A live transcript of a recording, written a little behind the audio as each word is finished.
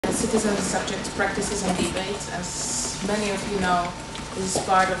Citizen Subject Practices and Debates. As many of you know, this is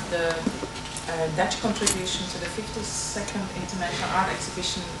part of the Dutch contribution to the 52nd International Art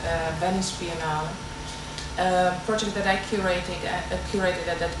Exhibition Venice Biennale. Project that I curated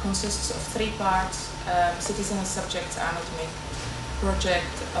and that consists of 3 parts: Citizen and Subject Arnold Mick,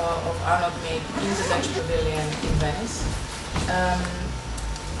 Project of Arnold Mick in the Dutch Pavilion in Venice.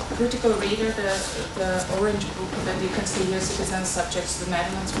 Critical Reader, the orange book that you can see here, Citizen Subjects, the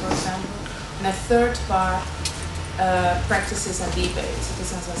Netherlands, for example. And a 3rd part, Practices and Debates,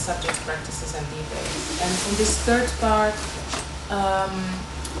 Citizens and Subjects Practices and Debates. And in this 3rd part,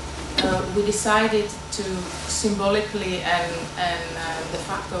 we decided to symbolically and de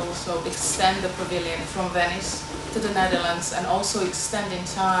facto also extend the pavilion from Venice to the Netherlands, and also extend in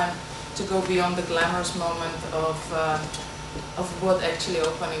time to go beyond the glamorous moment of what actually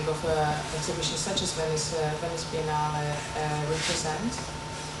opening of an exhibition such as Venice Biennale represents.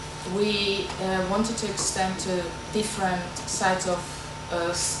 We wanted to extend to different sites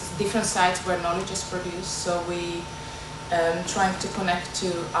where knowledge is produced. So we trying to connect to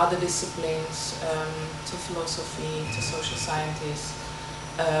other disciplines, to philosophy, to social sciences,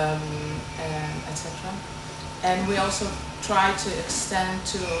 etc. And we also try to extend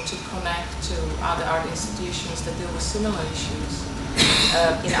to connect to other art institutions that deal with similar issues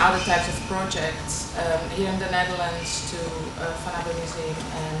in other types of projects. Here in the Netherlands to Van Abbe Museum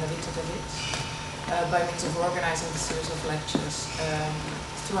and Victor de Wit, by means of organizing a series of lectures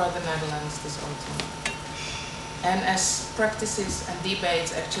throughout the Netherlands this autumn. And as Practices and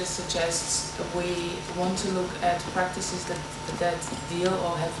Debates actually suggests, we want to look at practices that deal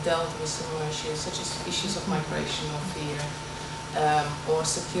or have dealt with similar issues, such as issues of migration or fear, or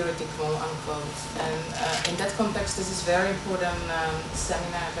security, quote unquote. And in that context, this is very important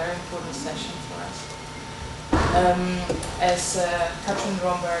seminar, a very important session for us. As Kathrin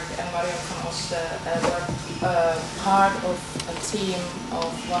Rhomberg and Marion von Osten were part of a team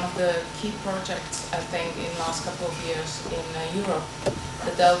of one of the key projects, I think, in the last couple of years in Europe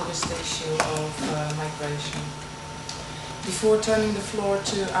that dealt with the issue of migration. Before turning the floor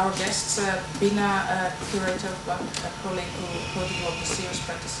to our guests, Bina, curator, a colleague who co-developed the series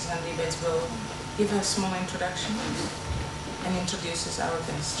Practices and Debates, will give a small introduction and introduces our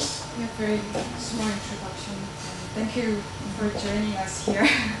guests. Yeah, very small introduction. Thank you for joining us here.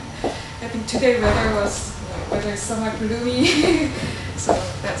 I think today weather is somewhat gloomy, so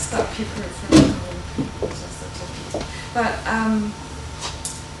that stopped people from coming. But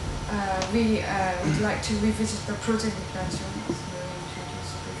we would like to revisit the project expansion, as we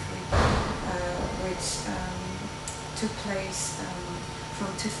introduced briefly, which took place from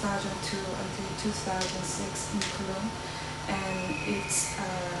 2002 until 2006 in Cologne. And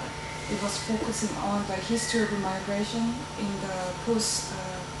it was focusing on the history of migration in the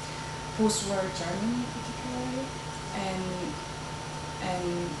post-war Germany, particularly, and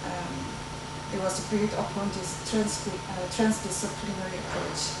it was built upon this transdisciplinary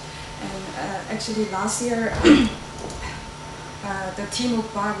approach. And actually, last year, the team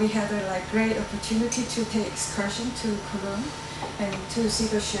of BAR, we had a great opportunity to take excursion to Cologne and to see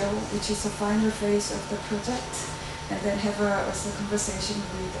the show, which is the final phase of the project. And then have a conversation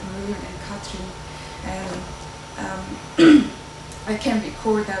with Marion and Kathrin. And I can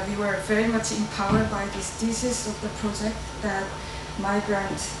recall that we were very much empowered by this thesis of the project, that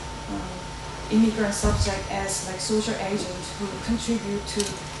immigrant subject as social agents who contribute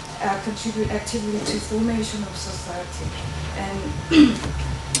actively to formation of society.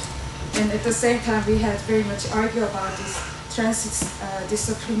 And at the same time, we had very much argued about this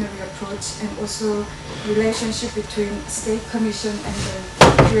transdisciplinary approach, and also relationship between state commission and the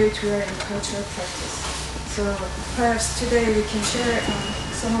creator and cultural practice. So perhaps today we can share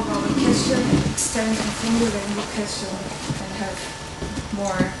some of our questions, extend and formulate new questions, and have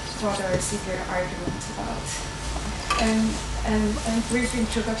more further severe argument about. And brief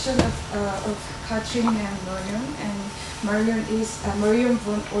introduction of Kathrin and Marion. And Marion is Marion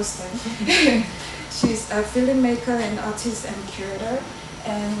von Osten. She's a filmmaker and artist and curator,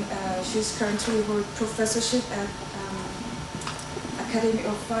 and she's currently holding professorship at Academy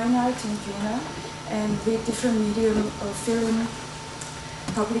of Fine Art in Vienna, and with different medium of film,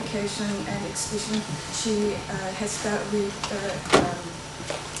 publication, and exhibition. She has dealt with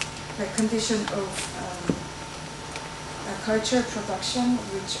the condition of culture production,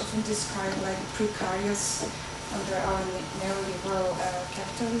 which often described like precarious under our neoliberal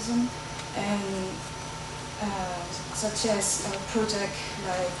capitalism. And such as a project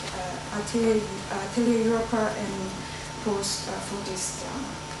like Atelier Europa and Post for this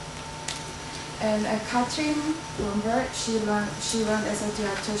drama. And Kathrin Rhomberg, she ran as a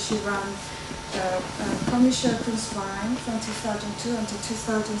director, she ran the commercial kunst from 2002 until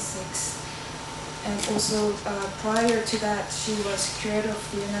 2006. And also prior to that, she was curator of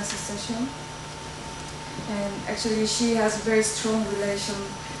Vienna Secession. And actually she has a very strong relation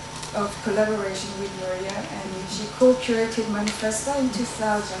of collaboration with Maria, and she co-curated Manifesta in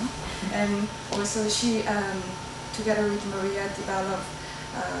 2000. And also she, together with Maria, developed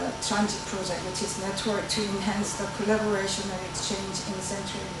Transit Project, which is network to enhance the collaboration and exchange in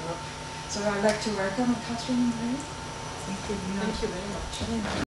Central Europe. So I'd like to welcome Kathrin. Thank you very much.